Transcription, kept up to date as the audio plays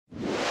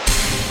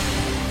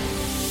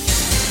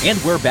And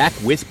we're back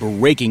with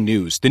breaking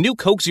news. The new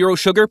Coke Zero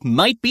Sugar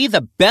might be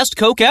the best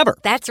Coke ever.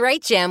 That's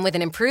right, Jim. With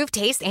an improved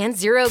taste and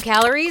 0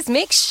 calories,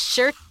 make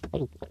sure...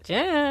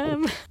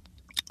 Jim.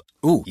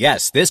 Ooh,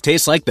 yes, this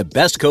tastes like the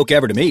best Coke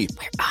ever to me.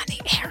 We're on the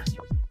air.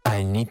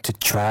 I need to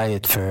try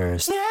it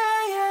first.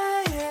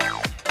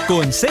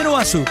 Con cero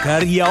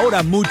azúcar y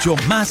ahora mucho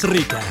más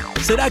rica.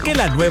 ¿Será que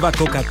la nueva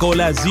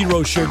Coca-Cola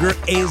Zero Sugar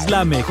es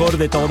la mejor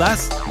de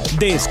todas?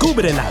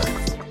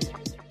 ¡Descúbrela!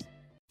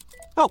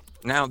 Oh,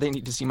 now they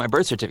need to see my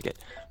birth certificate.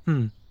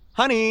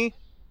 Honey,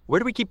 where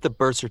do we keep the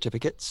birth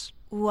certificates?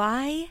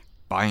 Why?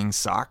 Buying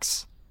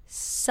socks?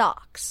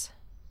 Socks.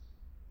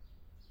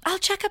 I'll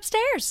check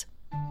upstairs.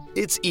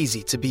 It's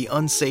easy to be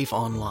unsafe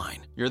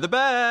online. You're the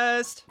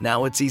best!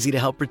 Now it's easy to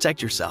help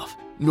protect yourself.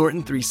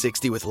 Norton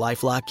 360 with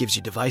LifeLock gives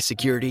you device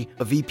security,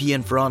 a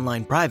VPN for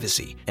online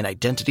privacy, and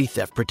identity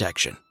theft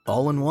protection,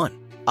 all in one.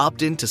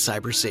 Opt in to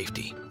cyber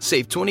safety.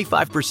 Save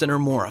 25% or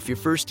more off your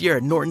first year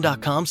at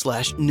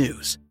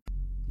norton.com/news.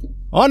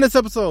 On this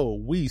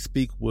episode, we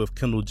speak with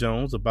Kendall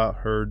Jones about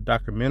her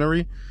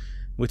documentary,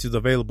 which is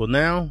available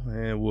now,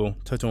 and we'll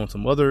touch on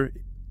some other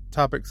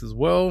topics as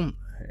well.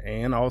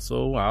 And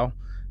also, I'll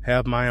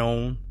have my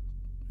own,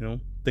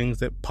 things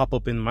that pop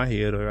up in my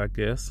head, I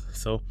guess.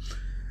 So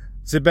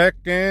sit back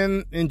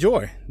and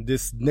enjoy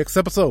this next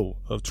episode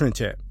of Trend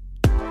Chat.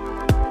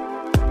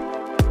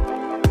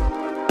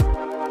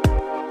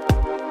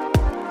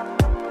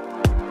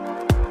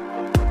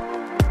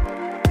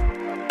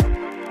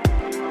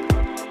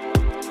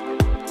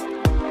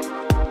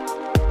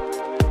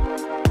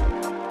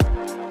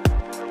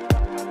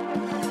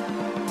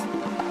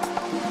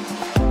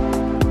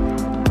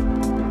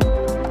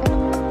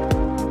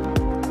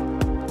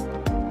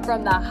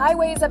 From the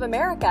highways of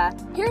America,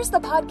 here's the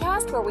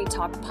podcast where we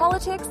talk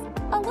politics,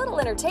 a little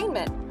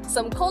entertainment,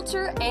 some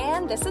culture,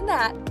 and this and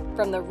that,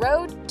 from the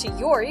road to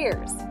your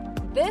ears.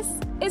 This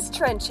is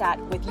Trend Chat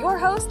with your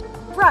host,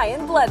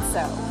 Brian Bledsoe.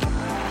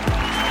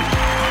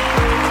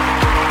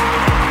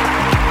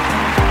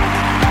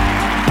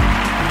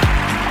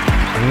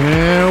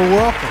 And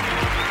welcome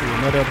to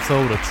another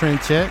episode of Trend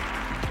Chat.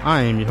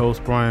 I am your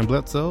host, Brian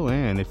Bledsoe,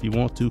 and if you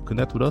want to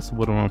connect with us,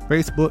 we're on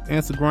Facebook,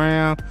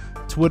 Instagram,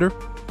 Twitter,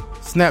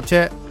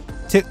 Snapchat,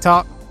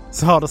 TikTok.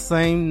 It's all the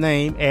same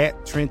name at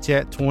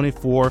TrendChat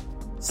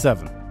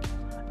 24/7.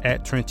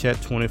 At TrendChat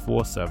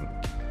 24/7.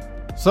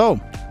 So,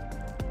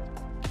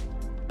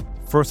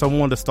 first I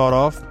wanted to start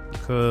off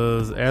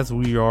because as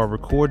we are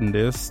recording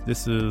this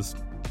is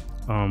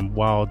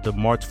while the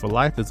March for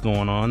Life is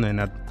going on, and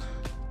I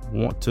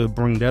want to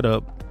bring that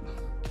up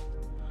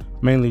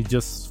mainly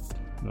just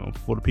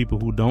for the people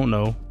who don't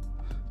know.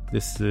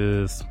 This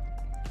is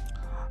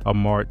a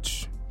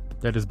march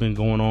that has been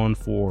going on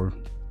for,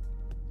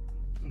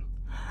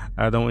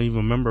 I don't even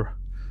remember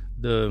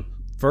the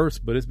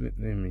first, but it's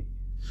been,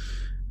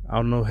 I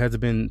don't know, has it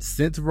been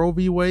since Roe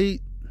v.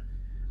 Wade?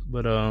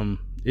 But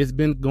it's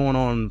been going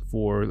on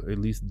for at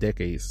least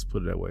decades,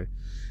 put it that way.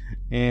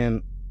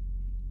 And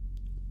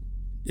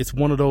it's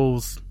one of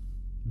those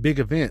big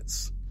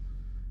events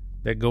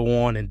that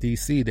go on in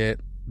DC that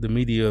the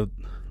media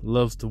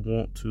loves to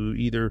want to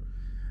either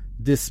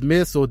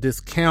dismiss or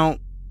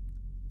discount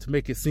to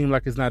make it seem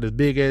like it's not as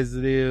big as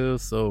it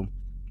is. So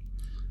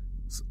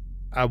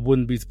I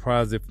wouldn't be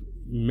surprised if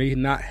you may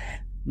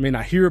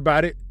not hear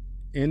about it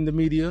in the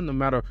media, no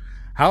matter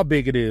how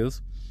big it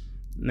is.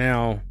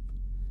 Now,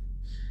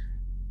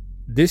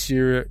 this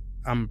year,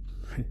 I'm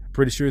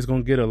pretty sure it's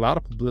going to get a lot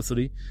of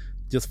publicity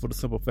just for the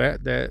simple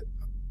fact that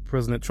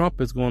President Trump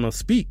is going to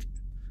speak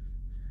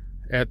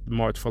at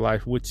March for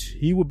Life, which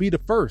he will be the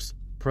first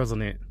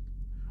president,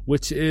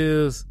 which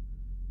is,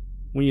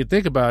 when you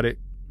think about it,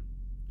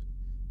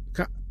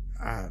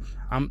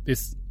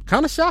 it's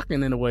kind of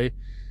shocking in a way,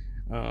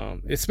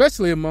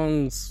 especially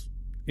amongst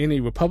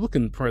any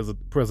Republican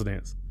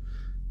presidents.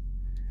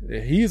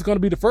 He's going to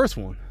be the first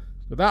one.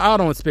 But I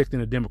don't expect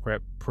any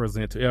Democrat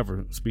president to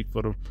ever speak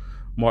for the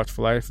March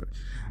for Life.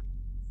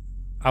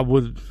 I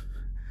would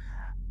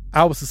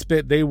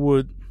suspect they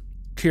would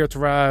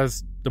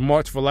characterize the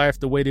March for Life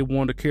the way they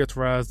wanted to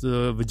characterize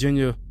the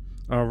Virginia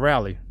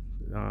rally.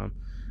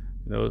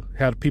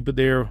 Have people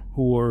there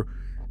who are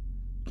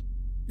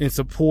in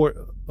support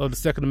of the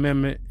Second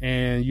Amendment,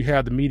 and you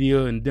have the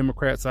media and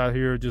Democrats out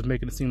here just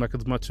making it seem like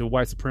it's a bunch of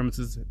white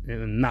supremacists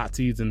and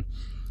Nazis and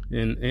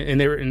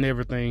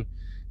everything,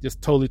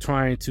 just totally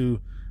trying to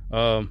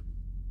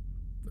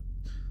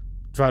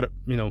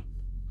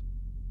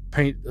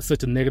paint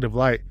such a negative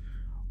light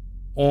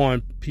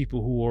on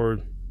people who are,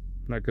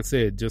 like I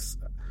said, just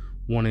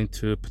wanting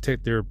to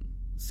protect their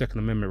Second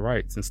Amendment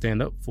rights and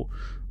stand up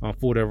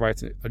for their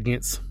rights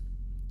against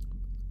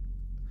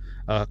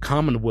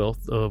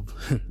Commonwealth of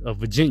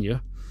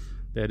Virginia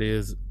that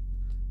is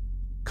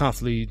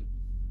constantly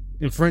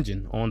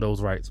infringing on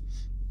those rights.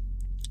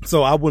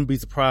 So I wouldn't be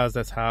surprised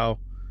that's how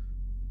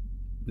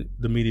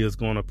the media is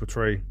going to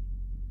portray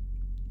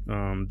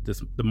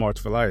the March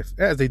for Life,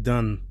 as they've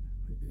done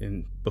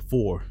in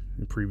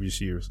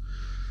previous years.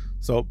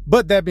 So,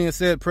 but that being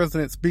said,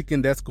 President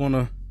speaking, that's going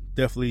to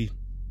definitely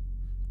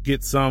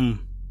get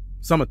some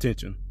some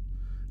attention,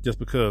 just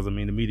because, I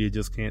mean, the media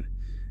just can't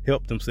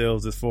help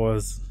themselves as far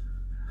as,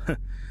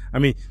 I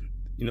mean,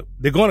 you know,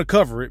 they're going to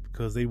cover it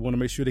because they want to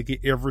make sure they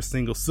get every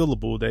single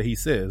syllable that he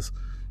says,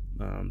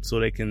 so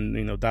they can,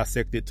 you know,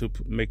 dissect it to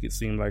make it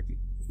seem like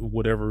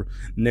whatever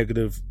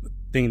negative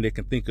thing they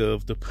can think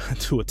of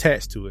to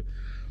attach to it.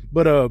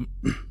 But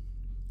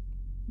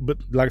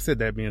like I said,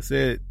 that being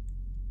said,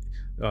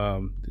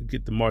 to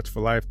get the March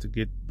for Life, to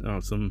get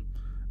some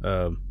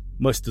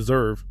much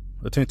deserved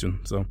attention.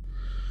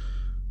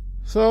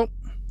 So,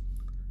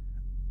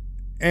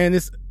 and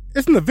it's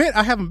an event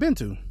I haven't been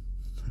to.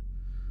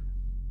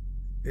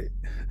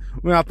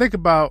 When I think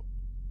about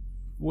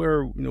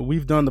where, you know,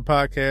 we've done the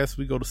podcast,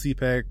 we go to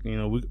CPAC, you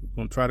know, we're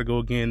going to try to go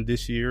again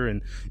this year,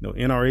 and, you know,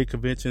 NRA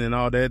convention and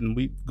all that, and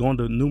we've gone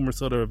to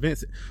numerous other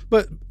events.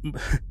 But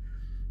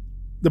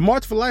the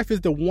March for Life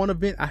is the one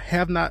event I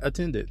have not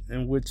attended,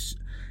 in which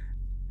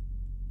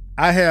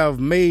I have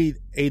made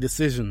a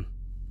decision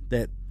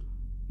that,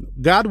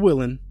 God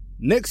willing,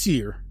 next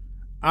year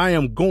I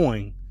am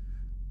going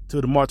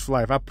to the March for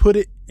Life. I put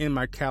it in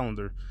my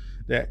calendar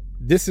that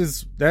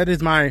that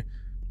is my,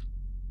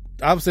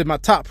 I would say my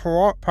top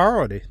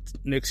priority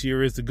next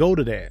year is to go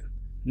to that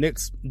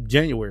next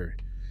January.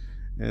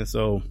 And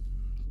so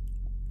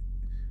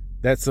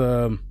that's,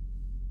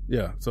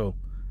 yeah, so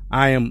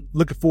I am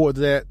looking forward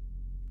to that.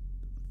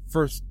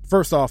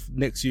 First off,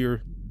 next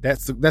year,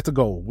 that's a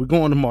goal. We're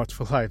going to March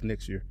for Life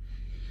next year.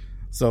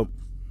 So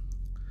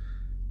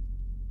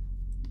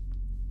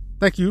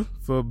thank you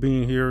for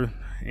being here.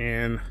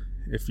 And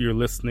if you're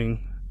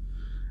listening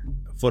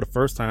for the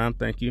first time,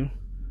 thank you.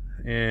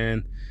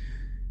 And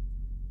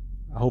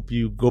I hope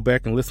you go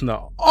back and listen to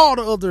all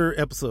the other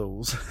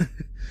episodes.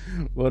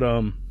 But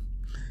I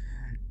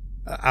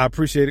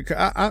appreciate it.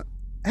 I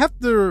have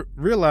to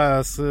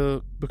realize,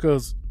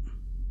 because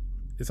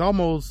it's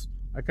almost,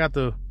 I got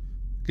to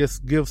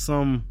just give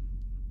a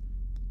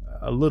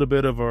little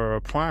bit of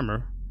a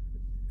primer,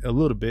 a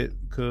little bit,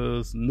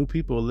 because new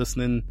people are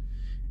listening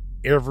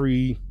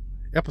every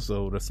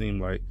episode, it seems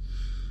like.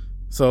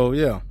 So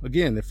yeah,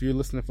 again, if you're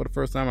listening for the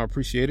first time, I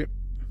appreciate it.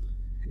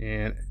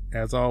 And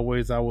as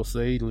always, I will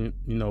say, you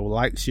know,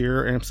 like,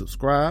 share, and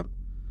subscribe,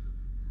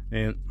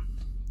 and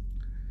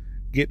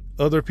get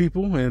other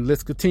people, and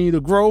let's continue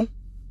to grow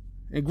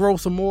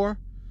some more.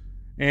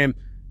 And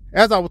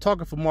as I was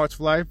talking for March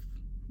for Life,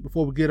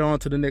 before we get on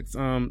to the next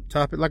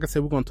topic, like I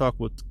said, we're going to talk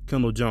with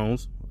Kendall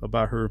Jones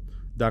about her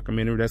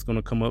documentary that's going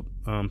to come up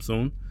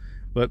soon.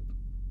 But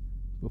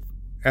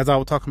as I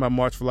was talking about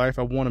March for Life,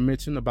 I want to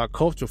mention about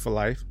Culture for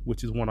Life,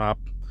 which is one of our,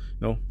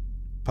 you know,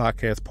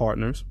 podcast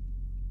partners.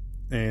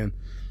 And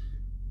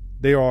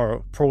they are a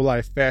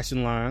pro-life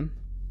fashion line,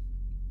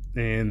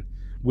 and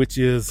which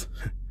is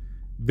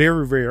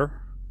very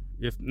rare.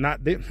 If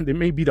not, they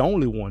may be the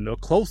only one. They're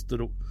close to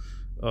the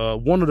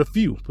one of the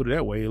few, put it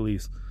that way, at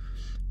least.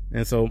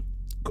 And so,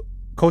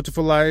 Culture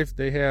for Life,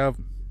 they have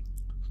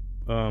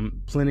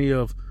plenty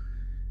of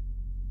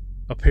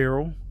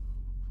apparel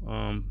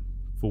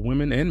for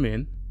women and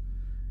men,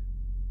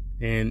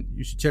 and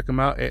you should check them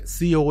out at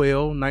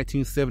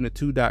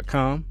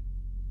COL1972.com.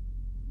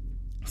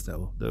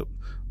 So the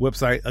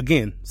website,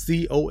 again,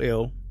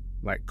 COL,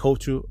 like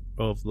Culture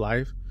of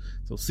Life.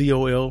 So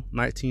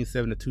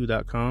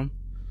COL1972.com.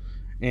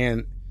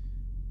 And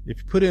if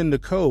you put in the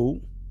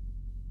code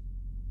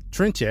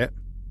TrendChat,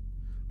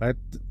 like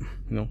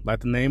the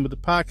name of the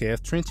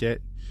podcast, TrendChat,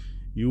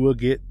 you will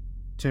get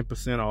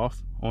 10%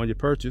 off on your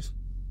purchase.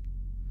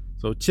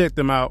 So check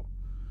them out.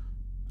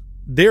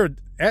 They're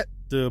at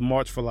the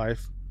March for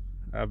Life.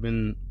 I've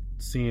been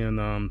seeing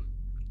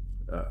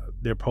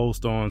their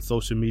post on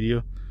social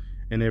media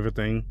and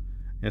everything,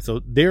 and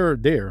so they're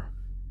there.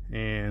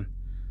 And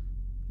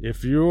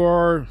if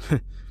you're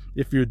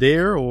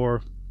there,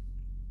 or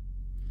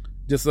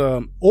just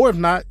or if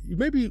not, you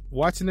may be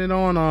watching it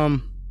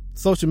on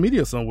social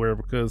media somewhere,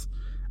 because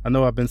I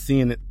know I've been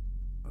seeing it,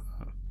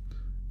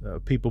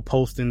 people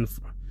posting,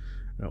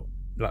 you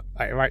know,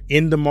 right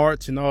in the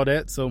march and all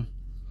that. So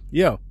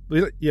yeah,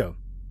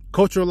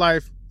 Cultural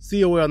Life,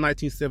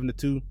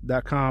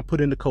 COL1972.com.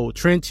 Put in the code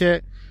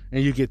TrendChat,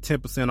 and you get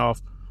 10%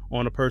 off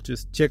on the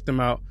purchase. Check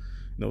them out.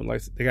 You know,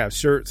 like they got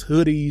shirts,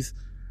 hoodies,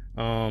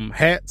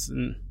 hats,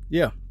 and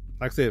yeah,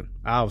 like I said,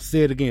 I'll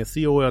say it again,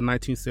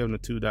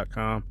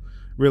 COL1972.com.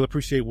 Really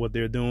appreciate what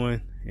they're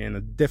doing, and I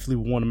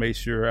definitely want to make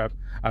sure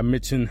I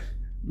mention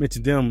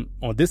them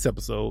on this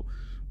episode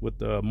with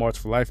the March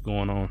for Life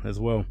going on as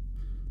well.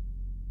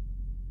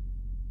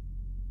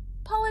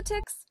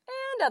 Politics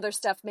and other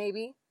stuff,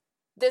 maybe.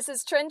 This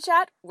is Trend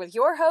Chat with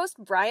your host,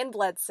 Brian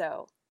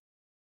Bledsoe.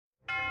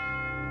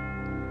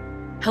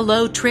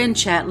 Hello, Trend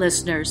Chat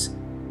listeners.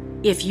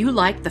 If you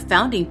like the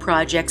Founding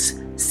Project's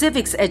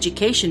Civics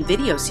Education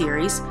video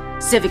series,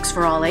 Civics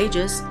for All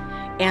Ages,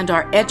 and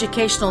our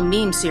educational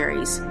meme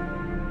series,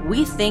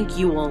 we think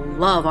you will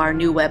love our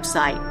new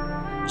website.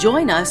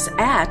 Join us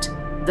at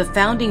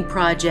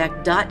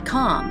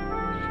thefoundingproject.com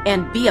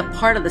and be a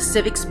part of the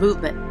civics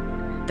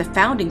movement. The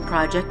Founding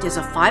Project is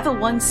a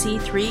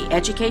 501c3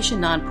 education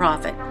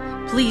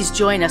nonprofit. Please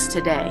join us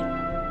today.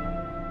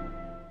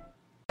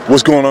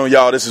 What's going on,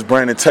 y'all? This is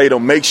Brandon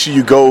Tatum. Make sure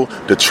you go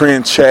to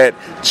Trend Chat,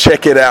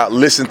 check it out,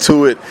 listen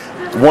to it.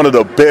 One of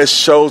the best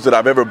shows that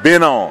I've ever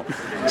been on.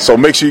 So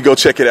make sure you go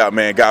check it out,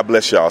 man. God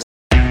bless y'all.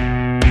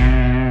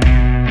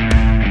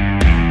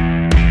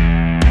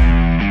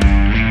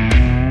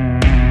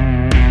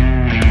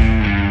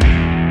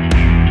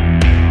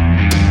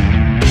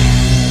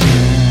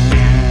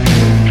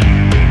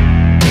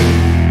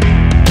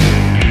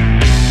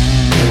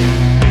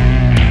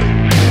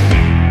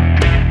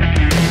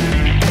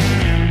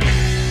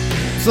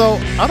 So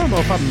I don't know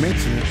if I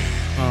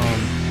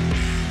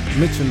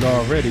mentioned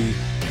already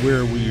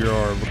where we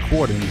are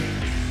recording,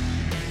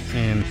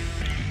 and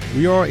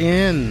we are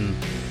in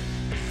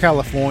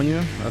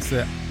California. I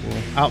said,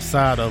 well,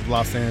 outside of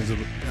Los Angeles,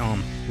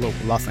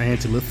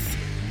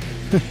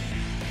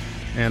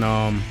 and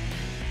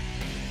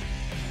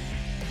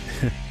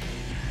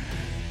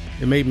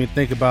it made me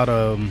think about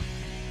a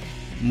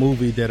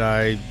movie that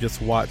I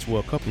just watched. Well,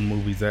 a couple of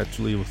movies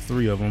actually, it was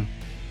 3 of them,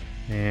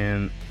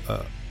 and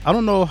I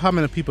don't know how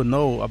many people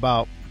know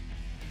about.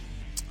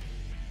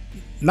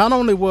 Not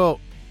only,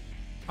 well,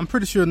 I'm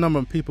pretty sure a number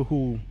of people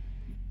who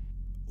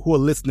are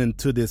listening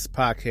to this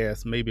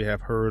podcast maybe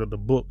have heard of the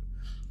book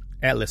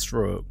Atlas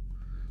Shrugged.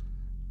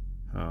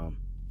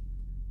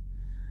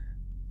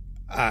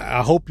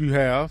 I hope you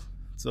have.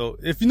 So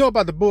if you know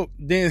about the book,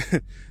 then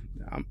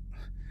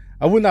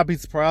I would not be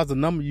surprised. A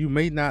number of you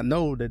may not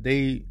know that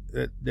they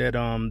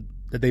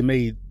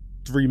made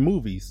 3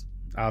 movies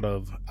out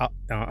of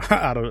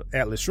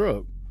Atlas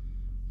Shrugged,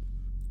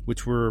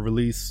 which were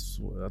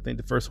released. I think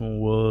the first one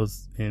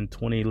was in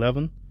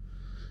 2011,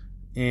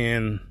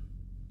 and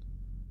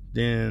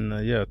then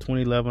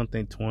 2011, I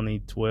think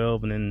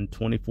 2012, and then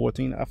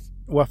 2014. I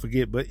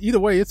forget, but either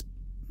way, it's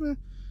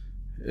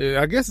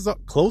I guess it's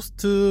up close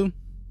to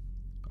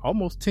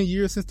almost 10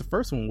 years since the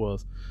first one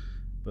was.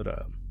 But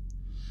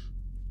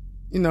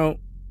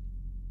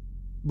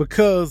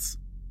because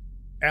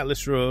Atlas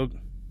Shrugged,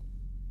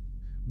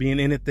 being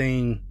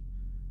anything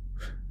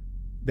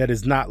that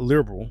is not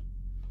liberal,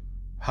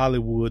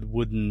 Hollywood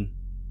wouldn't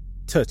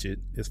touch it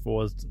as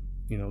far as,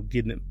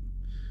 getting it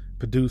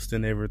produced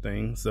and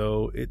everything.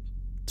 So it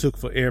took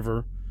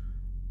forever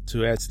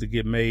to actually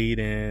get made.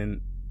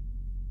 And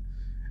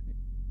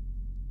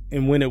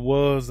when it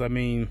was, I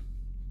mean,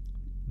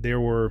 there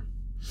were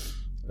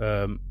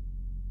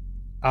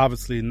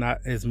obviously not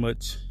as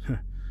much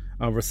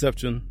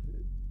reception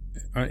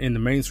in the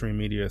mainstream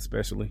media,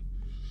 especially.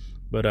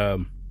 But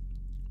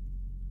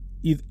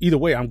either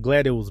way, I'm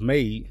glad it was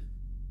made,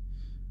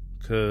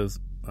 because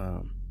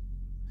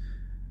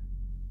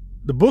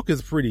the book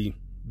is pretty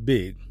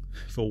big,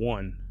 for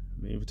one.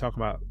 I mean, we're talking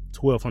about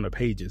 1,200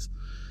 pages,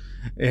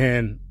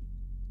 and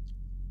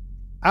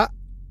I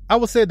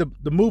would say the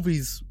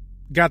movies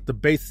got the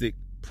basic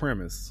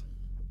premise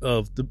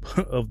of the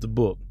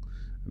book.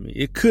 I mean,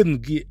 it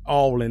couldn't get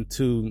all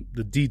into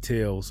the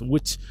details,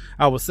 which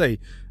I would say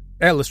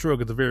Atlas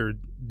Shrugged is a very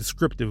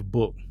descriptive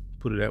book,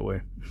 put it that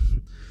way.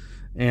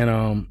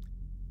 And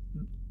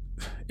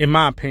in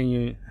my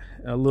opinion,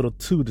 a little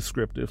too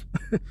descriptive.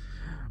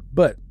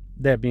 But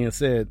that being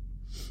said,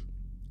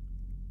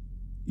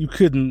 you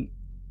couldn't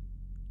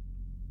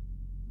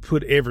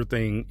put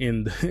everything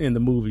in the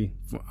movie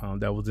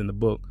that was in the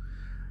book.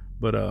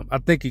 But I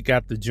think it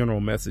got the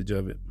general message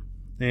of it.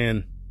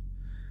 And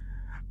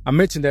I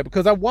mentioned that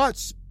because I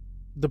watched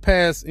in the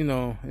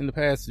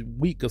past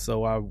week or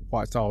so, I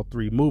watched all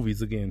 3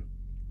 movies again.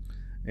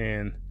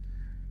 And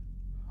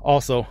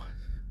also,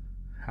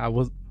 I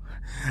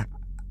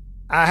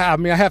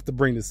have to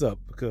bring this up,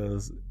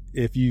 because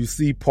if you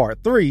see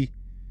part 3,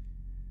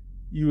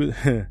 you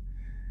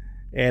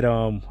at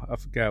I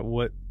forgot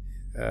what,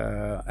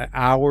 an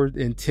hour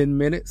and 10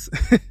 minutes.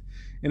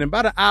 And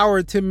about an hour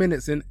and 10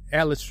 minutes in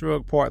Atlas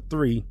Shrugged part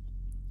 3,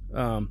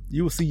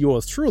 you will see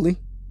yours truly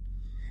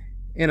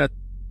in a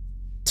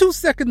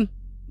 2-second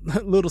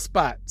little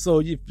spot.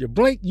 So if you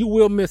blink, you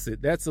will miss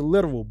it. That's a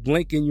literal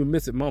blink and you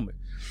miss it moment.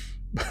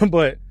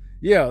 But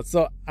yeah,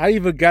 so I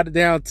even got it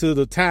down to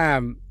the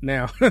time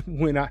now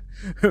when that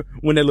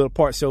little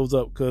part shows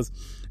up, because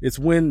it's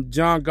when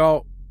John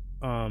Galt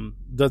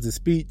does his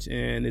speech,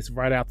 and it's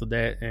right after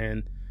that,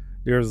 and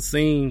there's a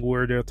scene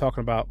where they're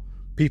talking about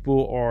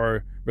people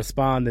are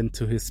responding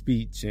to his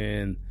speech,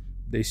 and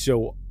they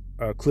show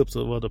clips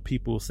of other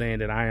people saying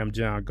that I am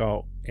John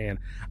Galt, and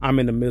I'm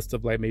in the midst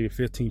of like maybe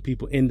 15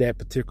 people in that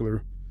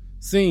particular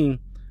scene,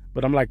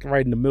 but I'm like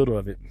right in the middle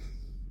of it.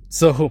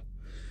 So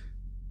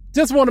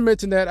just want to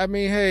mention that. I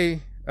mean,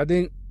 hey, I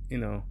didn't,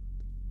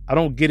 I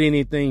don't get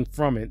anything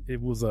from it.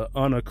 It was a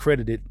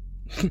unaccredited,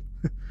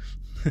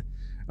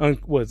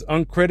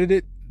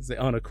 uncredited? Say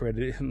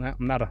unaccredited. I'm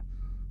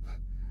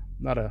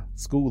not a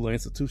school or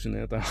institution or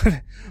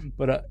anything.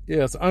 But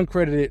yeah, it's an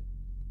uncredited,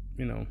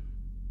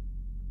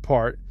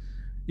 part.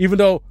 Even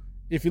though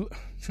if you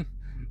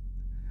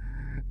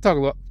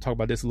talk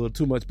about this a little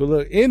too much, but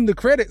look, in the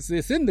credits,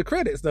 it's in the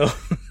credits though.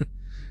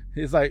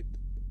 It's like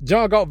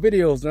John Galt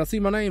Videos, and I see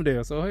my name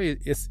there. So hey,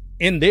 it's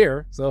in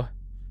there. So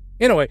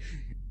anyway,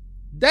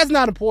 that's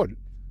not important.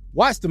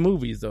 Watch the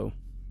movies though.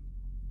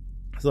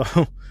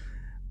 So,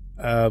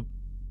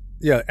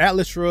 yeah,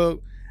 Atlas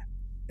Shrugged.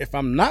 If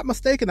I'm not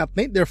mistaken, I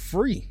think they're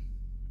free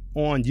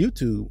on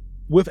YouTube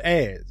with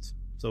ads.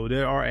 So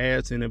there are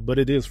ads in it, but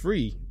it is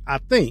free. I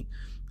think.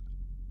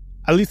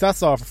 At least I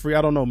saw it for free.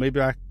 I don't know.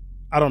 Maybe I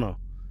don't know.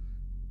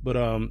 But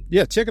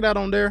yeah, check it out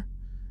on there.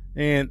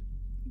 And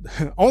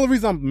the only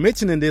reason I'm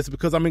mentioning this is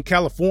because I'm in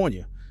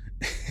California.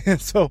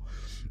 And so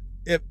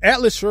if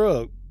Atlas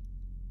Shrugged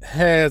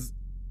has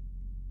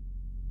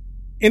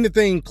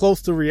anything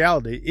close to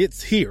reality,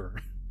 it's here.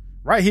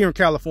 Right here in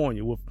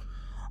California with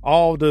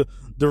all the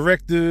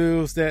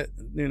directives that,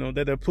 you know,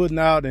 that they're putting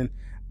out. And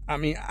I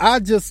mean, I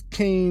just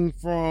came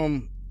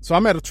from, so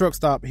I'm at a truck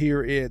stop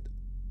here at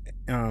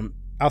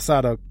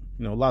outside of,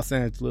 you know, Los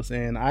Angeles,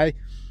 and I,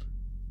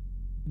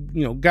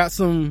 you know, got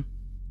some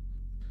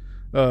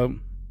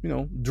you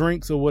know,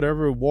 drinks or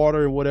whatever,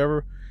 water or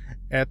whatever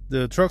at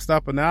the truck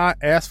stop, and I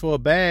asked for a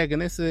bag,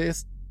 and they said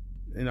it's,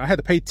 you know, I had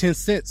to pay 10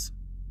 cents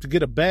to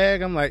get a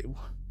bag. I'm like,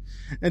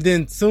 and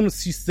then as soon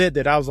as she said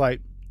that, I was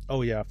like,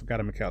 oh yeah, I forgot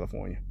I'm in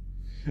California.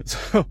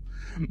 So,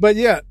 but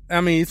yeah,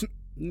 I mean, it's,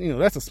 you know,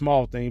 that's a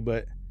small thing,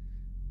 but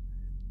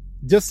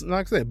just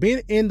like I said,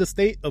 being in the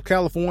state of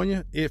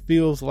California, it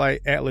feels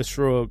like Atlas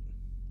Shrugged,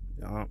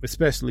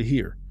 especially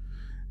here.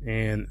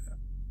 And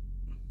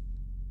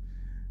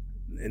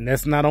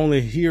that's not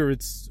only here,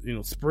 it's, you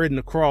know, spreading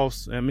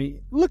across. I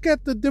mean, look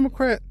at the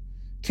Democrat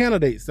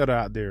candidates that are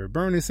out there.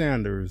 Bernie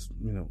Sanders,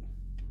 you know,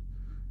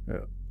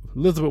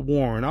 Elizabeth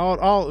Warren,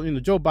 all, you know,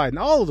 Joe Biden,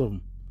 all of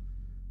them.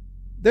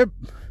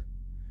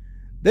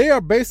 They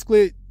are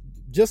basically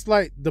just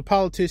like the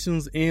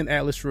politicians in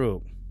Atlas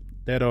Shrugged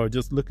that are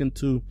just looking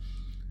to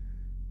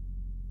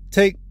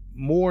take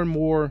more and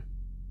more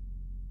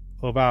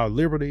of our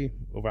liberty,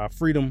 of our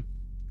freedom,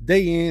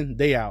 day in,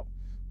 day out,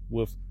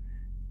 with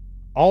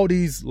all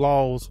these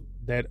laws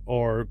that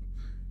are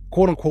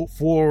quote unquote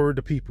for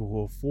the people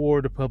or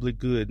for the public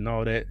good and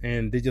all that.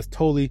 And they just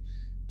totally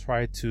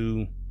try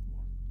to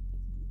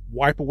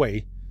wipe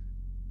away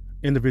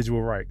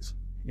individual rights.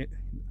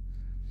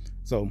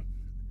 So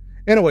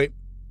anyway,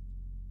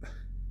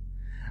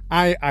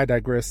 I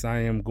digress. I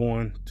am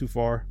going too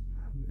far.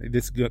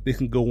 This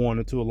can go on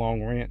into a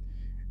long rant.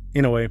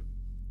 Anyway,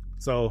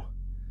 so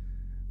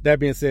that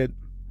being said,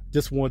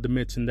 just wanted to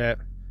mention that.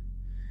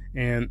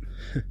 And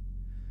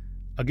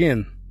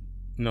again,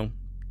 you know,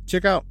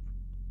 check out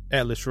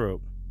Atlas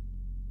Shrugged.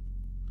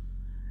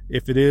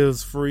 If it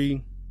is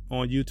free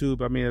on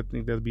YouTube, I mean, I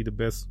think that'd be the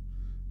best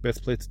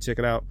place to check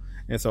it out.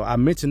 And so I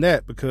mentioned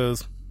that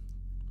because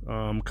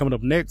coming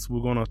up next,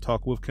 we're going to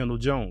talk with Kendall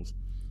Jones,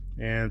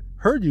 and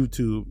her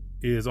YouTube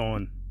is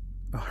on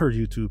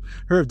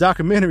her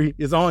documentary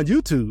is on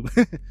YouTube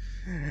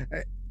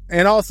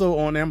and also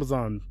on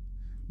Amazon.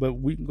 But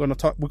we're going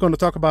to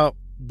talk about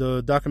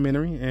the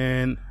documentary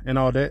and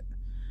all that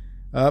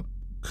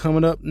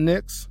coming up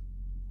next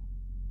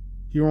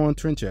here on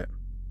Trend Chat.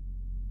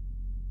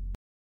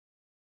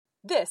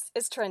 This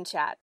is Trend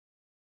Chat.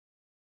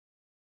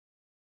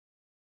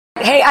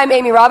 Hey, I'm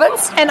Amy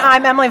Robbins. And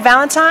I'm Emily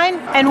Valentine.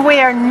 And we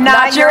are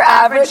not your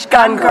average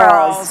gun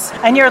girls.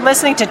 And you're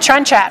listening to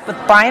Trend Chat with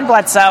Brian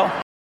Bledsoe.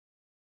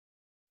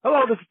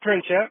 Hello, this is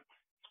Trend Chat.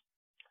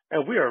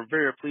 And we are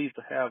very pleased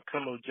to have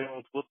Kendall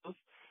Jones with us.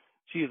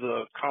 She's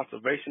a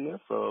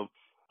conservationist,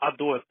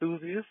 outdoor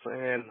enthusiast,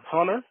 and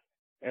hunter,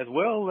 as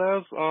well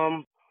as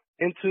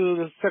into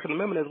the Second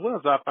Amendment as well,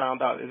 as I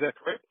found out. Is that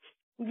correct?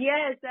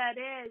 Yes, that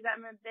is.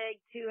 I'm a big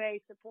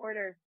 2A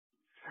supporter.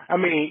 I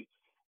mean,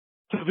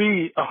 to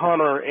be a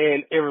hunter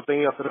and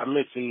everything else that I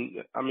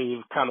mentioned, I mean,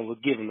 it kind of a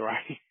given,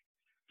 right?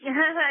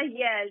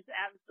 Yes,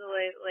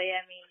 absolutely.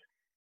 I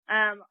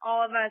mean,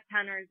 all of us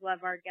hunters love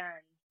our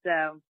guns,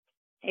 so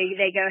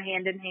they go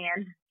hand in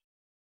hand.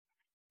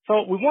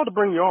 So we wanted to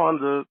bring you on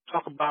to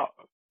talk about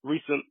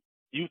recent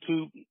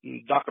YouTube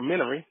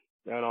documentary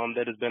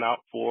that has been out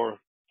for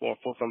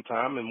some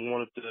time, and we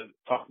wanted to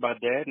talk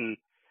about that and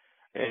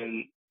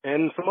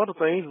some other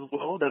things as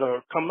well that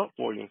are coming up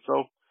for you.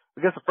 So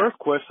I guess the first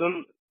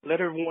question, let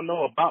everyone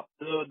know about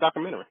the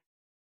documentary.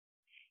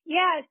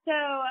 Yeah, so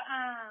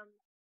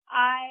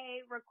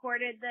I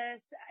recorded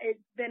this. It's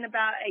been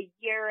about a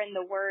year in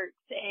the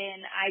works,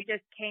 and I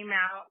just came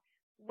out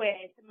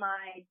with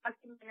my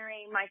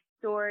documentary, my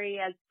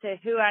story as to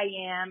who I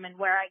am and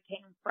where I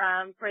came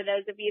from. For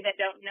those of you that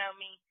don't know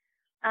me,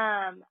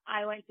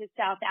 I went to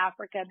South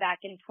Africa back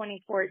in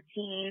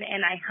 2014,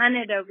 and I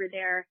hunted over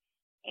there,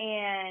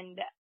 and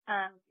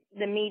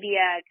the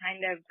media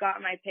kind of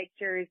got my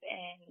pictures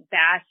and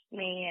bashed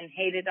me and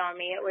hated on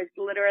me. It was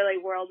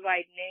literally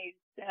worldwide news.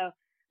 So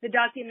the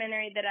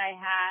documentary that I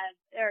have,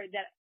 or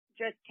that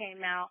just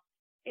came out,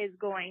 is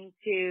going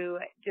to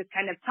just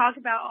kind of talk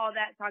about all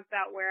that, talk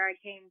about where I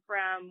came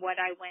from, what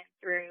I went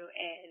through,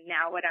 and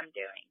now what I'm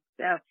doing.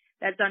 So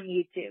that's on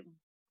YouTube.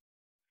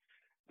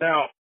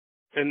 Now,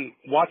 in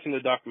watching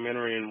the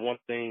documentary, and one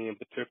thing in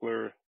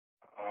particular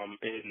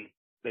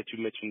that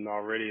you mentioned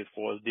already as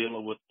far as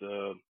dealing with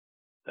the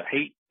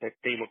hate that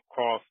came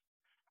across,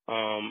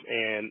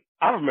 and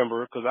I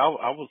remember because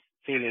I was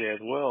seeing it as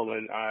well,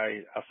 and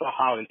I saw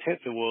how intense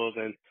it was,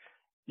 and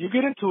you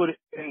get into it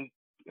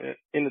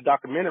in the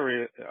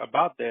documentary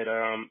about that,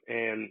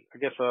 and I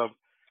guess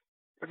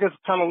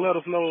kind of let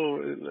us know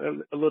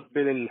a little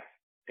bit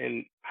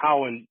in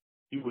how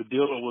you were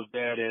dealing with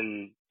that,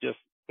 and just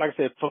like I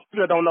said, for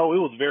people that don't know, it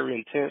was very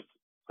intense.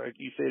 Like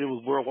you said, it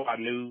was worldwide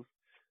news,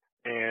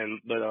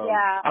 but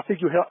I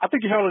think you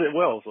handled it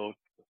well. So.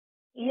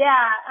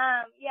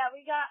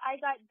 I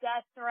got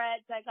death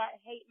threats, I got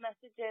hate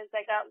messages,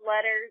 I got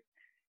letters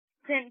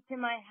sent to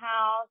my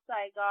house.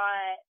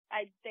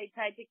 They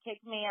tried to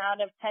kick me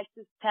out of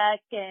Texas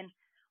Tech and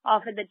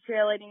off of the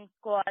cheerleading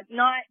squad.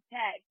 Not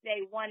Tech.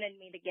 They wanted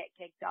me to get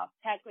kicked off.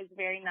 Tech was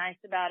very nice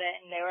about it,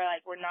 and they were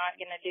like, we're not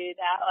going to do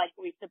that. Like,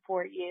 we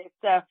support you.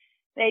 So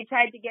they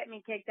tried to get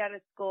me kicked out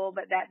of school,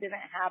 but that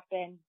didn't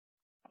happen.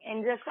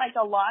 And just like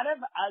a lot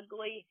of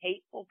ugly,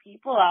 hateful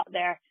people out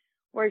there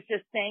were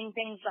just saying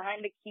things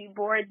behind a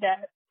keyboard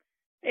that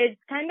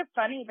it's kind of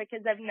funny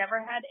because I've never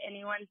had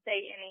anyone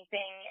say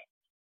anything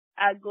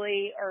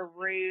ugly or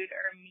rude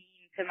or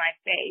mean to my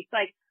face.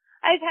 Like,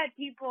 I've had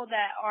people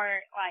that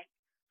are like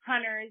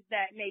hunters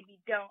that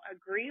maybe don't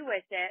agree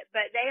with it,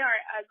 but they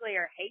aren't ugly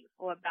or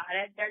hateful about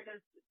it.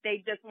 They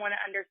just want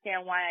to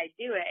understand why I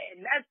do it.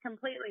 And that's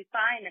completely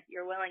fine if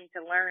you're willing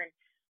to learn.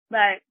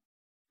 But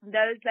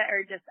those that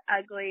are just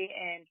ugly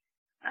and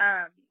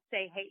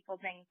say hateful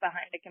things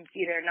behind a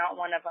computer, not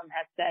one of them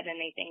has said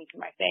anything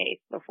to my face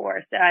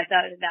before. So I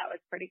thought that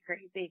was pretty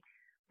crazy.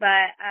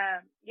 But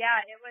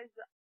it was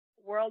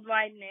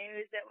worldwide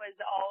news. It was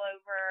all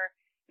over.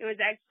 It was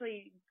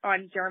actually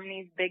on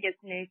Germany's biggest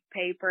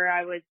newspaper.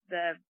 I was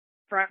the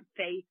front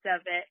face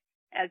of it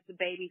as the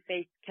baby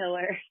face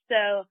killer.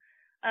 So,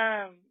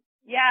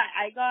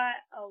 I got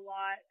a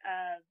lot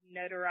of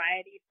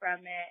notoriety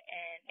from it,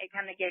 and it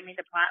kind of gave me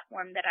the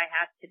platform that I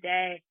have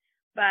today.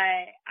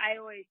 But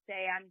I always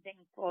say I'm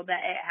thankful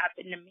that it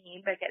happened to me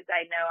because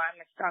I know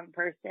I'm a strong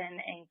person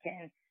and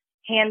can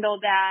handle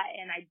that.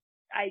 And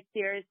I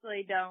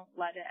seriously don't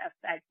let it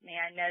affect me.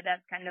 I know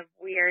that's kind of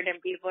weird,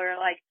 and people are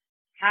like,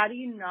 how do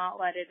you not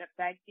let it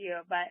affect you?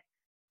 But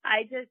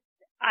I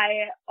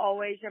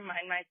always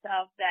remind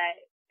myself that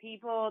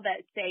people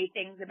that say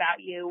things about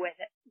you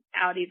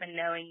without even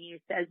knowing you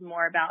says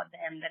more about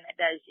them than it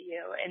does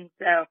you. And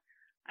so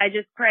I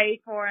just pray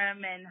for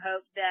them and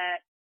hope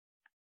that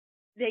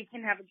they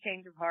can have a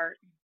change of heart.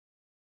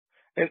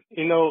 And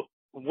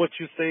what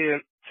you're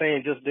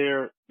saying just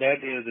there,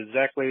 that is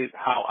exactly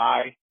how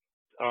I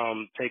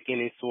take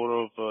any sort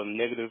of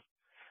negative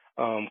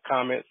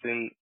comments.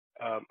 And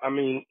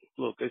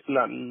look, it's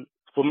not,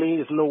 for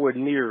me, it's nowhere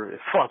near as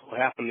far as what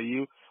happened to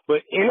you.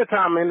 But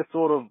anytime any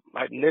sort of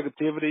like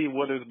negativity,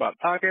 whether it's about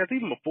podcasts,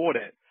 even before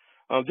that,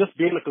 just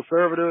being a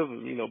conservative,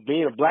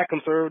 being a black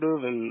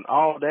conservative and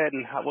all that,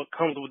 and what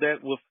comes with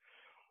that, with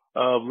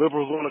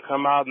liberals want to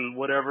come out and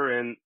whatever.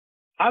 And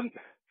I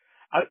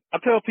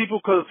tell people,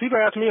 because people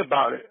ask me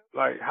about it,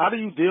 like, how do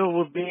you deal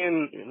with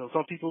being,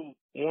 some people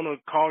want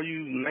to call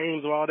you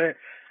names or all that.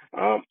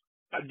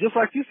 Just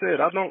like you said,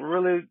 I don't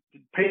really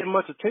pay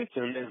much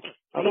attention. And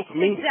I know for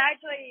me.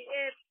 Exactly.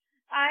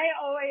 I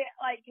always,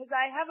 because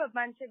I have a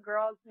bunch of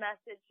girls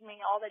message me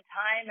all the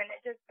time, and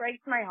it just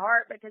breaks my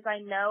heart because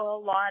I know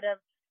a lot of,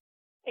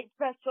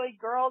 especially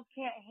girls,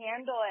 can't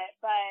handle it.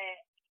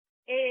 But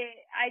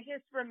I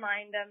just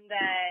remind them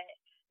that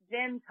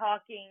them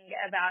talking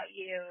about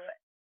you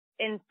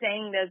and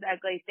saying those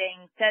ugly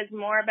things says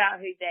more about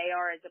who they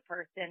are as a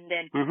person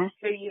than who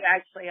you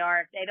actually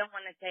are. If they don't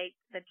want to take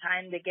the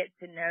time to get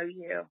to know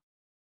you,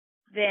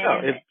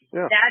 then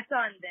that's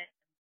on them.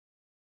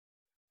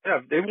 Yeah,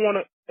 they want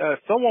to.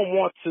 Someone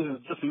wants to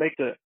just make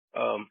an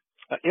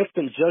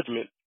instant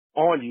judgment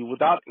on you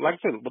without, like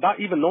I said, without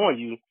even knowing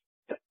you.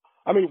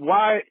 I mean,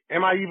 why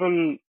am I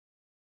even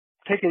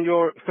taking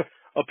your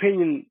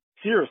opinion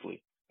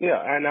seriously?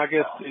 Yeah, and I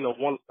guess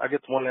one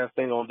last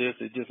thing on this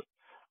is just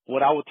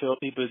what I would tell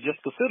people is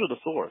just consider the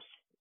source,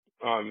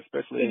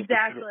 especially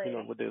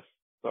with this.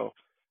 So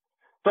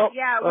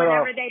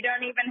whenever they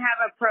don't even have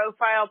a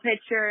profile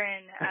picture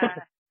and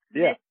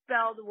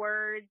misspelled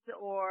words,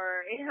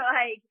 or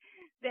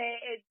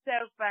it's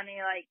so funny.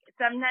 Like,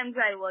 sometimes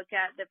I look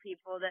at the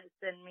people that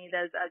send me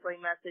those ugly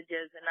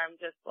messages, and I'm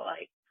just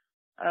like,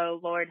 oh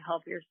Lord,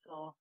 help your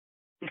soul.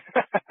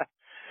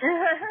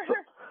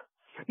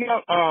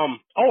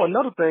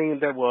 Another thing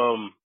that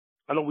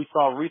I know we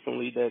saw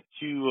recently that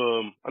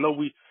you I know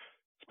we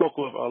spoke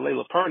with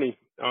Layla Perney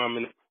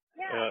in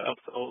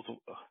episodes,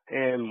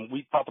 and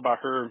we talked about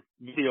her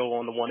video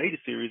on the 180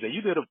 series, and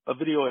you did a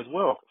video as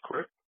well,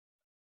 correct?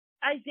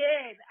 I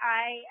did.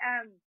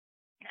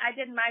 I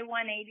did my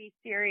 180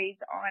 series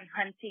on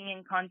hunting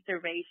and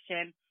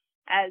conservation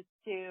as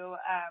to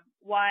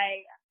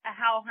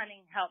how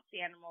hunting helps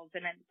animals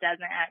and it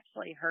doesn't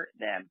actually hurt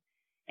them.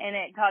 And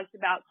it talks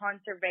about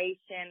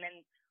conservation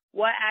and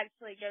what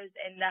actually goes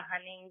into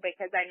hunting,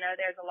 because I know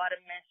there's a lot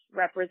of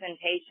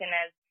misrepresentation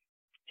as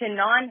to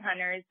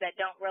non-hunters that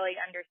don't really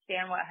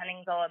understand what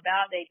hunting's all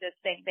about. They just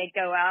think they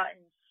go out and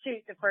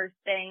shoot the first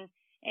thing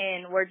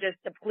and we're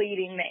just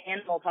depleting the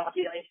animal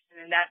population,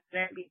 and that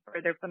couldn't be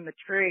further from the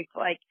truth.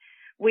 Like,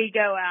 we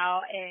go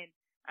out and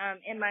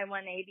in my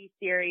 180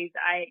 series,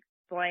 I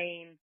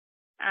explain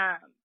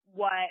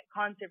what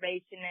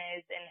conservation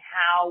is and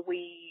how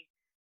we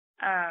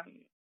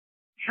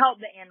help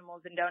the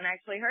animals and don't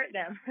actually hurt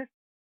them.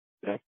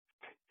 Yeah.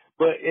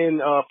 But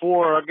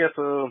for, I guess,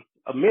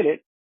 a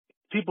minute,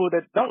 people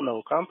that don't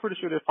know, 'cause I'm pretty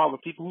sure there's probably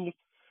people who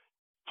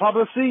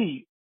probably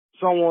see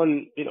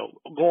someone,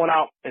 going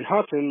out and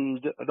hunting,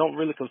 don't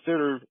really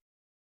consider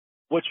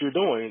what you're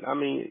doing. I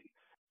mean.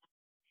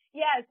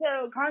 Yeah,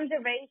 so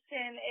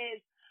conservation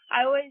is,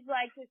 I always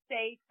like to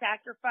say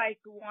sacrifice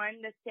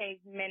one to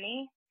save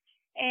many.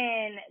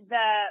 And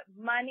the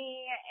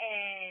money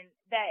and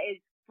that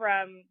is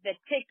from the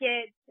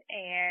tickets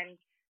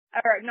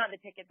or not the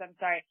tickets, I'm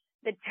sorry,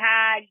 the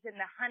tags and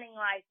the hunting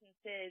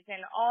licenses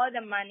and all of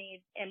the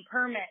money and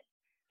permits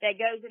that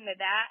goes into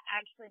that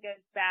actually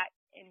goes back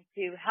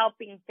into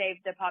helping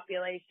save the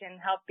population,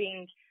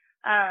 helping,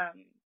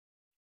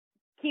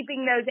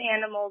 keeping those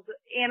animals,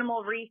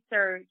 animal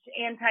research,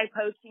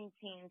 anti-poaching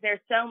teams.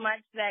 There's so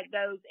much that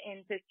goes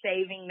into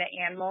saving the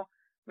animal,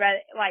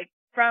 like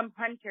from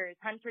hunters.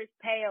 Hunters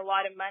pay a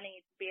lot of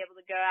money to be able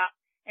to go out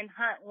and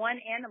hunt one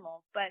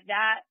animal, but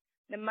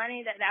the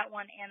money that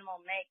one animal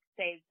makes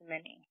saves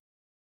many,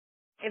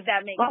 if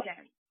that makes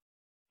sense.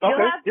 Okay,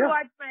 You'll have to yeah.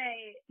 watch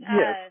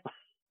my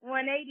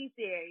 180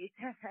 series.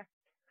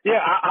 Yeah,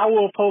 I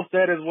will post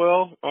that as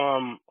well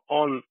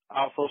on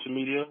our social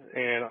media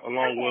and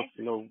along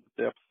with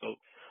the episode.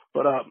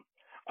 But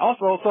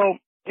also, so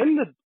in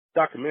the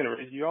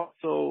documentary, you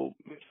also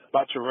mentioned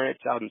about your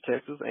ranch out in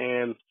Texas,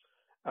 and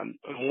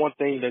one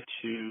thing that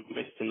you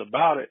mentioned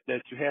about it,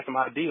 that you had some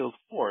ideas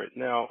for it.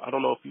 Now, I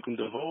don't know if you can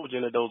divulge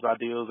any of those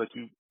ideas that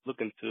you're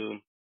looking to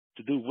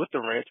do with the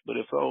ranch, but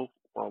if so,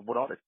 what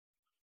are they?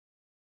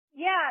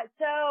 Yeah,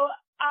 so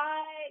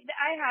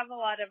I have a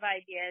lot of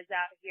ideas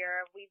out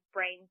here. We've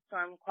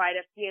brainstormed quite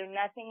a few.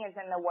 Nothing is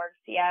in the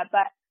works yet,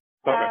 but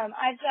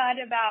I've thought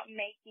about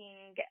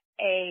making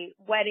a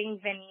wedding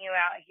venue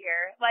out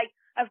here. Like,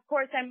 of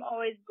course, I'm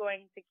always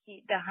going to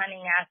keep the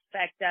hunting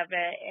aspect of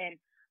it and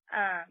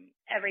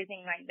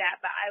everything like that,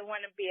 but I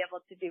want to be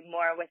able to do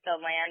more with the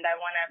land. I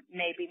want to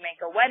maybe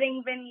make a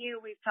wedding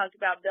venue. We've talked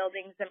about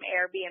building some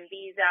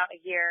Airbnbs out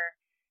here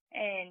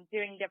and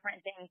doing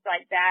different things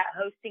like that,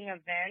 hosting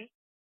events.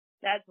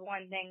 That's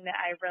one thing that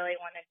I really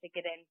wanted to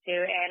get into.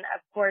 And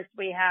of course,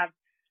 we have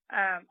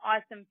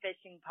awesome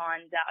fishing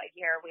ponds out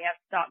here. We have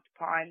stocked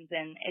ponds,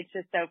 and it's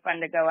just so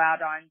fun to go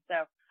out on.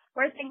 So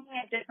we're thinking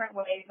of different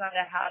ways on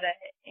how to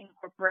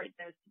incorporate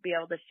those to be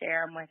able to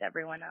share them with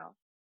everyone else.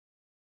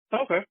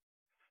 Okay,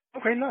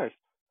 nice.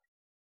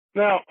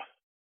 Now,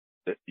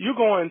 you're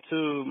going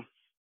to,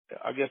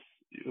 I guess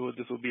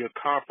this will be a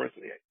conference,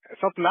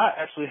 something I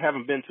actually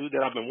haven't been to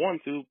that I've been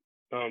wanting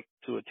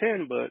to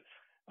attend, but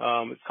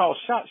it's called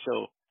SHOT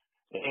Show.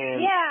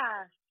 And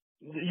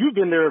you've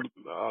been there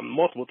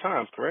multiple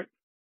times, correct?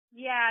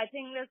 Yeah, I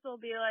think this will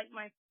be like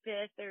my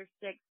 5th or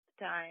 6th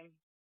time.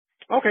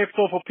 Okay,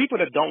 so for people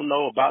that don't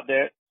know about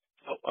that,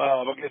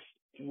 I guess,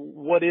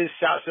 what is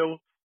SHOT Show?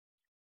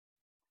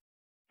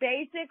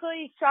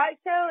 Basically, SHOT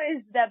Show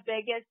is the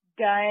biggest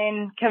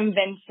gun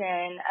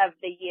convention of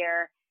the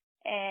year.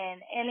 And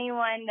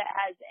anyone that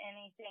has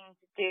anything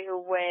to do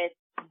with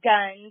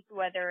guns,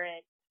 whether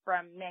it's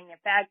from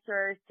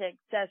manufacturers to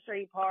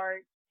accessory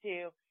parts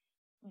to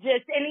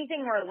just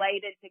anything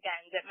related to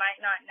guns, it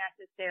might not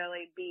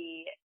necessarily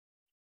be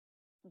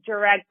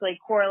directly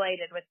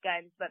correlated with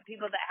guns, but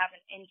people that have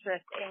an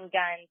interest in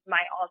guns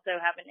might also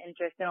have an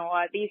interest in a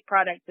lot of these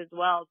products as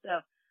well.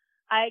 So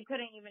I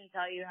couldn't even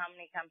tell you how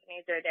many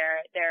companies are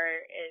there. There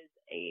is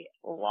a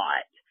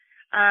lot.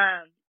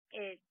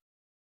 It's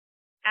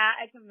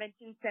at a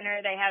convention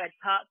center. They have a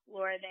top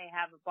floor. They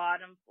have a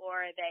bottom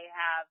floor. They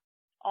have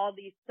all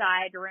these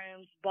side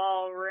rooms,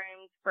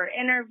 ballrooms for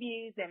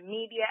interviews and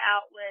media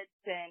outlets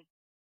and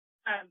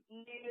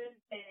news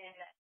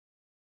and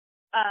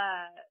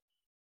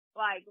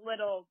like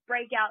little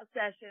breakout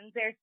sessions.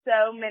 There's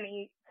so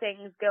many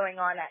things going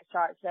on at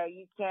SHOT Show.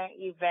 You can't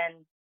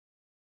even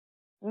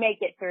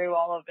make it through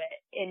all of it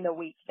in the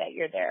week that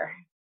you're there.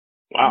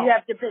 Wow. You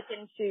have to pick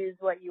and choose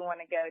what you want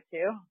to go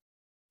to.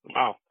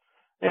 Wow.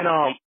 And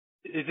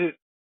is it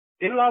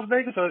in Las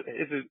Vegas, or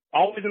is it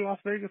always in Las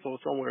Vegas or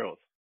somewhere else?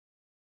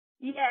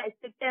 Yes,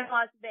 it's in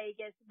Las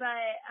Vegas, but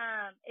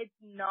it's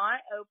not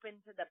open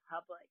to the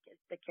public.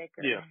 It's the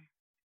kicker.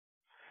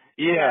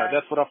 Yeah,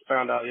 that's what I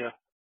found out. Yeah.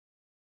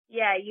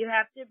 Yeah, you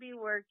have to be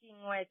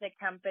working with a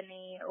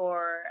company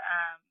or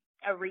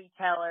a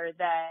retailer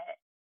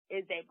that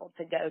is able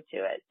to go to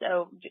it.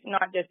 So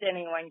not just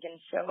anyone can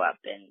show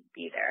up and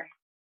be there.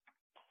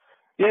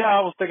 Yeah,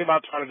 I was thinking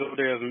about trying to go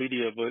there as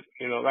media, but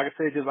like I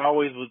said,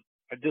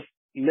 I just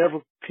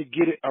never could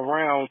get it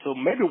around. So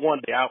maybe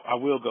one day I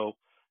will go.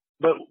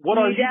 But what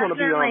are you going to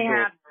be on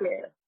there?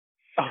 there?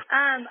 Have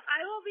to.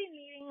 I will be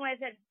meeting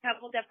with a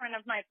couple different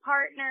of my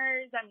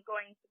partners. I'm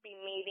going to be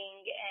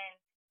meeting and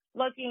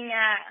looking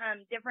at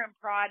different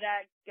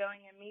products,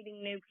 going and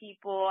meeting new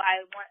people.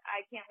 I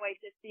can't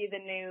wait to see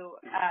the new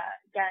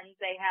guns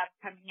they have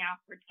coming out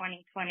for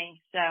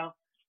 2020. So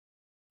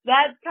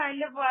that's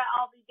kind of what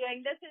I'll be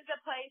doing. This is a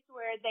place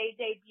where a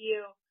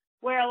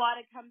lot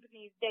of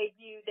companies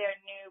debut their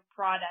new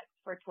products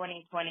for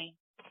 2020.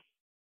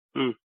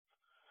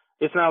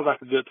 It sounds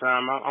like a good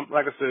time. I'm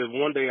like I said,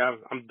 one day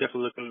I'm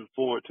definitely looking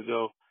forward to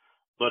go.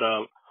 But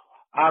I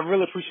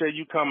really appreciate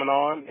you coming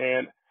on,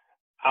 and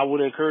I would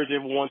encourage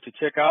everyone to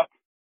check out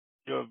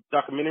your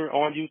documentary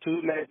on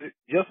YouTube. Now, is it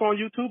just on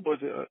YouTube, or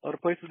is it other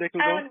places they can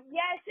go?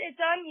 Yes, it's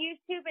on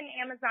YouTube and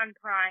Amazon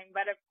Prime,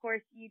 but of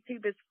course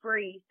YouTube is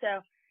free,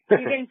 so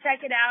you can check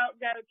it out.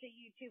 Go to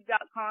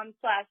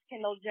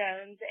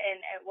youtube.com/KendallJones,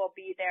 and it will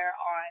be there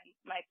on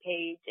my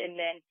page. And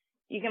then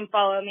you can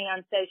follow me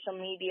on social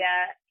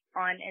media.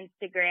 On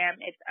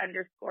Instagram, it's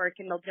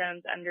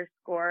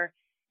 _KendallJones_,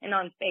 and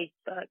on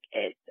Facebook,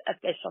 it's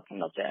official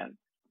Kendall Jones.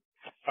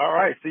 All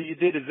right, so you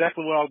did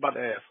exactly what I was about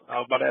to ask. I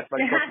was about to ask about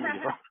your social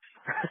media.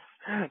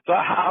 So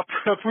I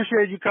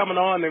appreciate you coming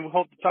on, and we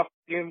hope to talk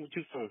again with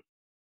you soon.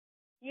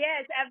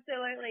 Yes,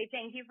 absolutely.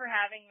 Thank you for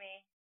having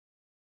me.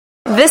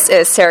 This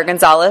is Sarah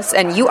Gonzalez,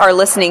 and you are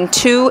listening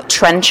to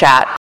Trend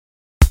Chat.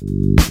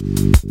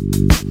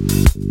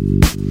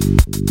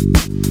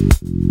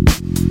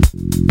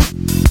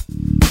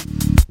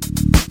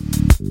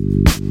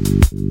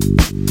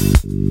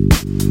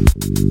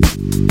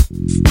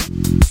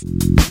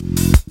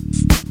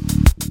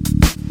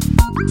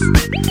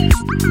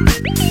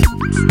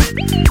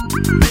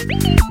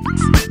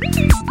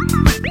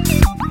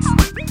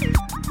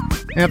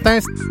 And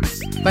thanks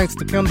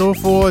to Kendall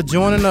for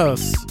joining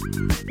us,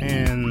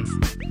 and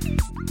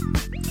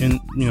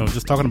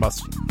just talking about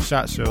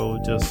SHOT Show,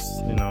 just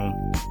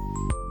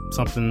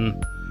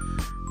something.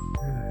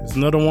 It's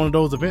another one of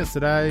those events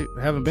that I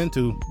haven't been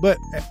to, but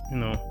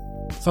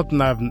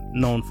something I've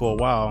known for a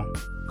while,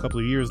 a couple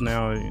of years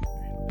now. You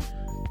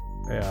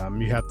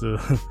have to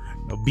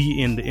be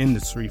in the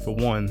industry for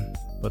one,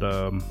 but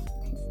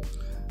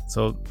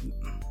so.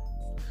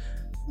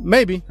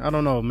 Maybe, I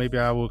don't know, maybe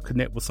I will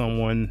connect with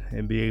someone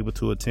and be able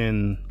to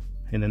attend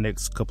in the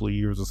next couple of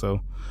years or so.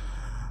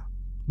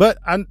 But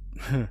I'm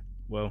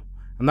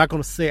not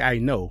going to say I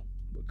know,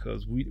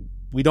 because we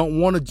don't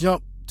want to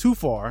jump too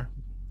far.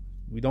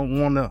 We don't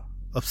want to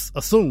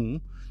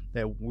assume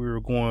that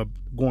we're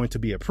going to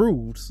be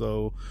approved.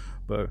 So,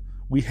 but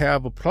we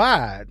have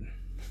applied,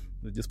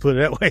 let's just put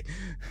it that way,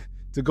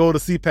 to go to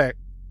CPAC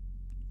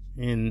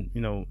in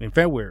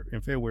February.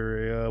 In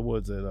February,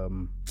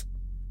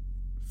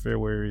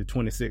 February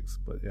 26th,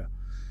 but yeah,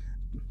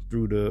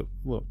 through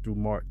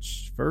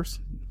March 1st.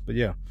 But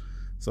yeah,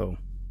 so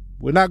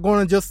we're not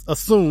going to just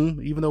assume,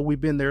 even though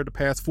we've been there the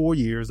past 4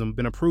 years and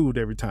been approved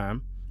every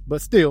time,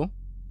 but still,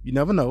 you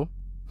never know.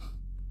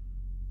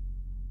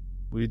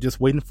 We're just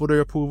waiting for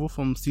their approval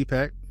from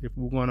CPAC if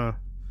we're going to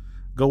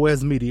go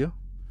as media,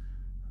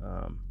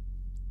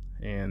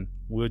 and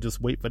we'll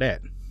just wait for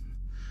that.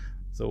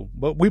 So,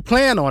 but we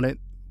plan on it.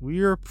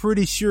 We're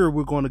pretty sure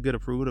we're going to get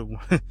approved.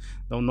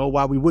 Don't know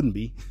why we wouldn't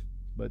be.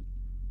 But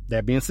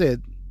that being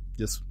said,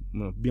 just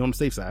be on the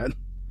safe side.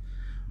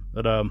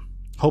 But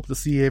hope to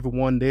see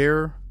everyone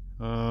there.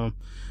 And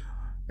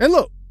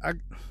look,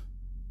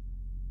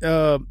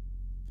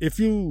 if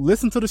you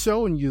listen to the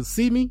show and you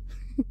see me,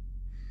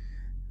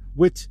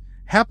 which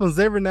happens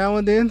every now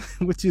and then,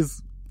 which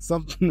is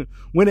something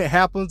when it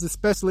happens,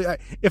 especially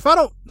if I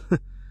don't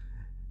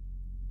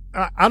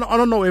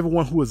know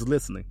everyone who is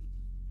listening.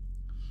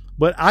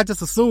 But I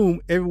just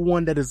assume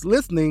everyone that is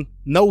listening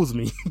knows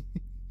me.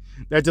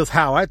 That's just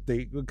how I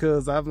think,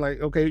 because I'm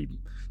like, okay,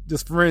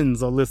 just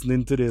friends are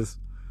listening to this.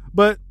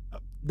 But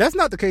that's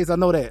not the case. I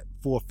know that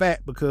for a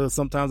fact, because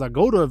sometimes I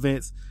go to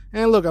events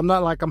and look, I'm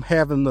not like I'm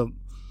having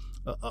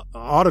a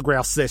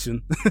autograph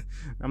session.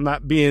 I'm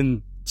not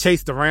being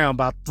chased around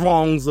by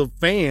throngs of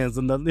fans,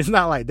 and it's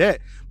not like that.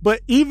 But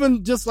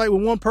even just like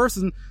when one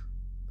person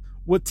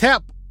would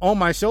tap on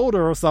my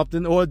shoulder or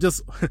something, or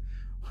just...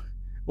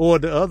 or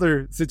the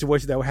other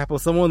situation that would happen,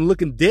 someone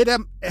looking dead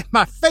at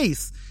my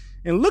face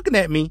and looking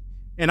at me,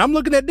 and I'm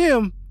looking at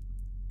them,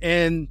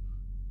 and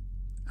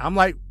I'm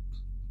like,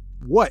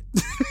 what?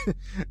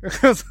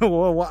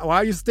 Well, why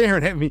are you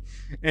staring at me?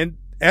 And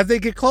as they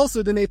get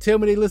closer, then they tell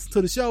me they listen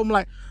to the show. I'm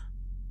like,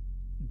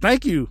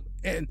 thank you.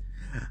 And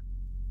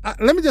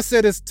let me just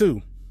say this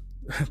too,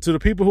 to the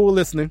people who are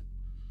listening.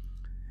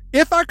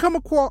 If I come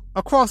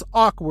across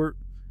awkward,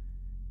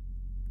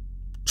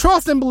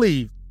 trust and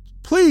believe.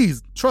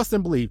 Please trust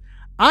and believe.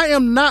 I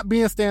am not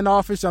being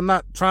standoffish. I'm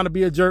not trying to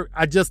be a jerk.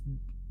 I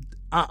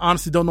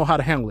honestly don't know how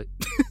to handle it.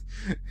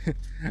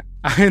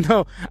 I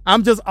know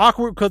I'm just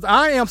awkward because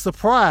I am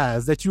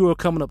surprised that you are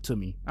coming up to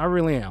me. I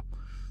really am.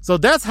 So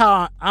that's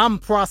how I'm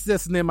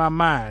processing in my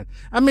mind.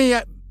 I mean,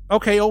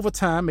 okay, over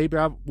time, maybe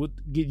I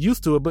would get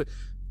used to it, but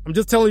I'm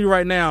just telling you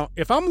right now,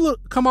 if I'm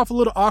come off a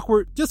little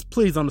awkward, just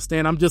please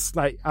understand. I'm just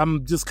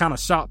kind of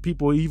shocked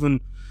people, even,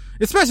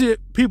 especially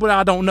people that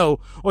I don't know,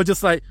 or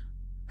just like,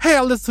 hey,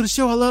 I listen to the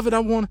show. I love it. I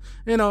want,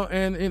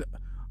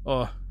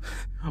 or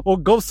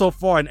go so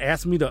far and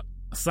ask me to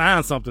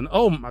sign something.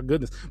 Oh my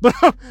goodness. But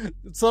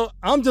so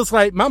I'm just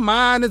like, my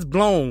mind is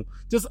blown.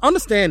 Just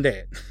understand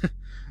that.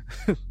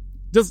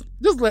 just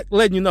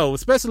letting you know,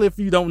 especially if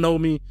you don't know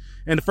me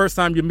and the first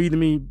time you're meeting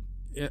me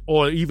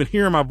or even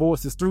hearing my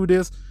voice is through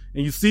this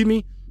and you see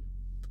me,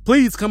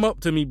 please come up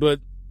to me. But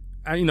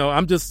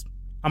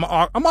I'm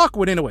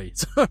awkward anyway.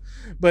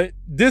 But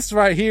this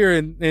right here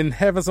and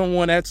having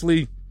someone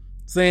actually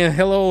saying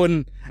hello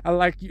and I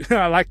like you,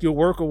 I like your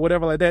work or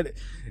whatever like that,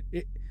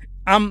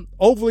 I'm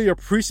overly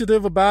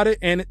appreciative about it,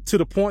 and to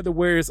the point to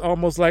where it's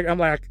almost like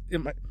my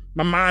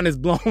mind is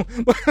blown.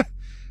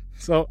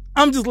 So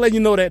I'm just letting you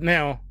know that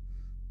now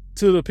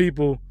to the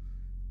people,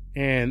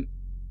 and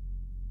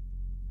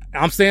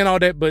I'm saying all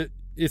that, but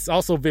it's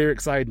also very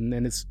exciting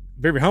and it's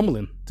very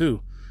humbling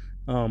too,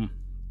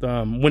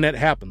 when that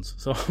happens.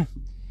 So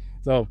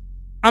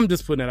I'm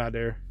just putting it out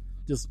there,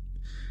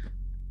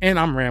 and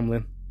I'm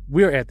rambling.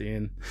 We're at the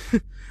end.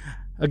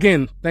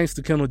 Again, thanks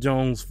to Kendall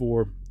Jones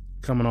for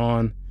coming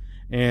on.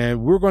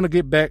 And we're going to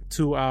get back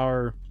to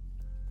our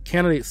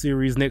candidate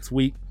series next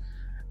week,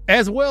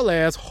 as well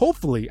as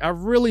hopefully, I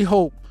really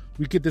hope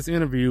we get this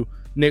interview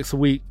next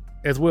week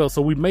as well.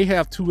 So we may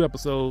have 2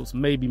 episodes,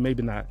 maybe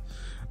not.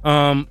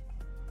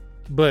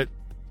 But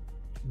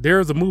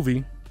there's a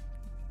movie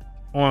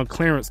on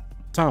Clarence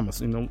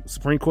Thomas,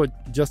 Supreme Court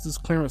Justice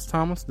Clarence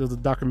Thomas. There's a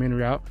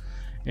documentary out,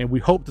 and we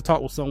hope to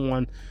talk with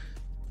someone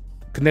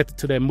connected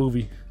to that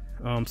movie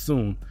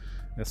soon.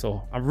 And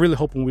so I'm really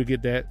hoping we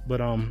get that.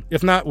 But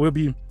if not, we'll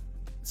be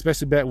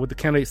especially back with the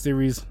candidate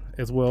series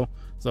as well.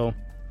 So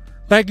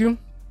thank you.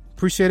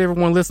 Appreciate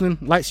everyone listening.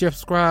 Like, share,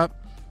 subscribe.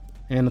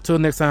 And until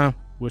next time,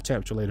 we'll chat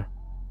with you later.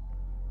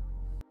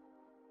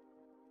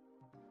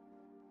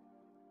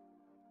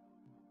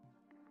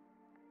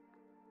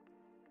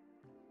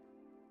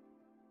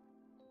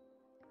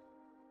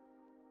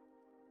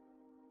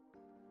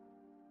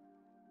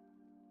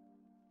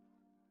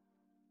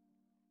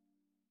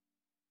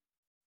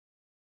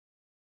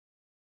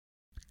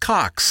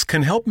 Cox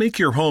can help make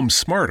your home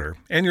smarter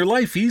and your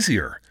life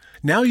easier.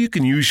 Now you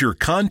can use your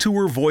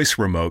Contour voice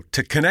remote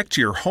to connect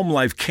to your home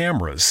life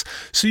cameras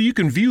so you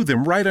can view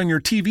them right on your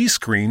TV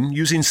screen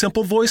using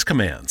simple voice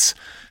commands.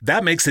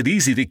 That makes it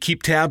easy to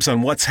keep tabs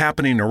on what's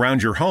happening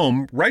around your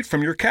home right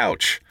from your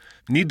couch.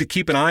 Need to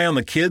keep an eye on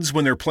the kids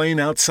when they're playing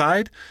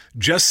outside?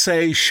 Just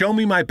say, "Show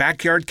me my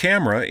backyard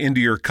camera"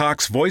 into your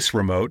Cox voice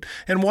remote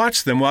and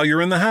watch them while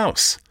you're in the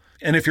house.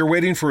 And if you're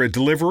waiting for a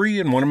delivery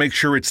and want to make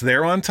sure it's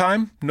there on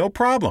time, no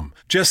problem.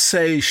 Just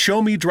say,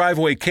 "Show me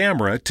driveway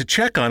camera" to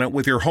check on it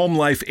with your Home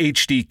Life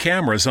HD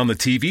cameras on the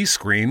TV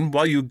screen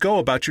while you go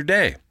about your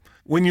day.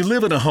 When you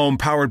live in a home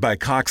powered by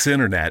Cox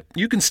Internet,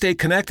 you can stay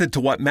connected to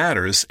what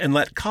matters and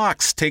let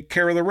Cox take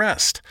care of the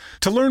rest.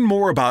 To learn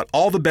more about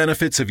all the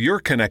benefits of your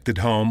connected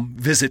home,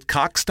 visit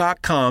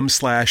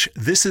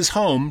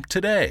cox.com/thisishome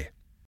today.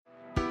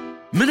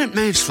 Minute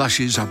Maid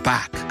slushies are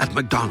back at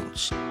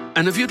McDonald's.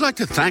 And if you'd like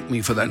to thank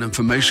me for that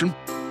information,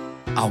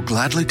 I'll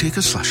gladly take a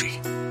slushie.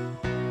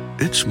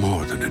 It's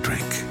more than a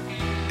drink.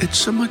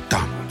 It's a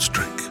McDonald's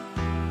drink.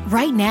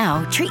 Right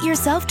now, treat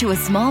yourself to a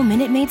small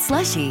Minute Maid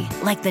slushie,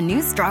 like the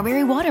new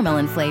strawberry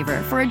watermelon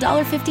flavor for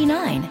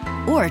 $1.59.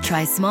 Or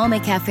try small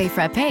McCafe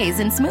frappes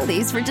and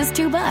smoothies for just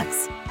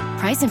 $2.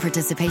 Price and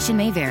participation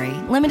may vary.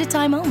 Limited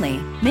time only.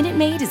 Minute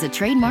Maid is a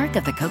trademark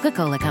of the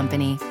Coca-Cola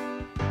Company.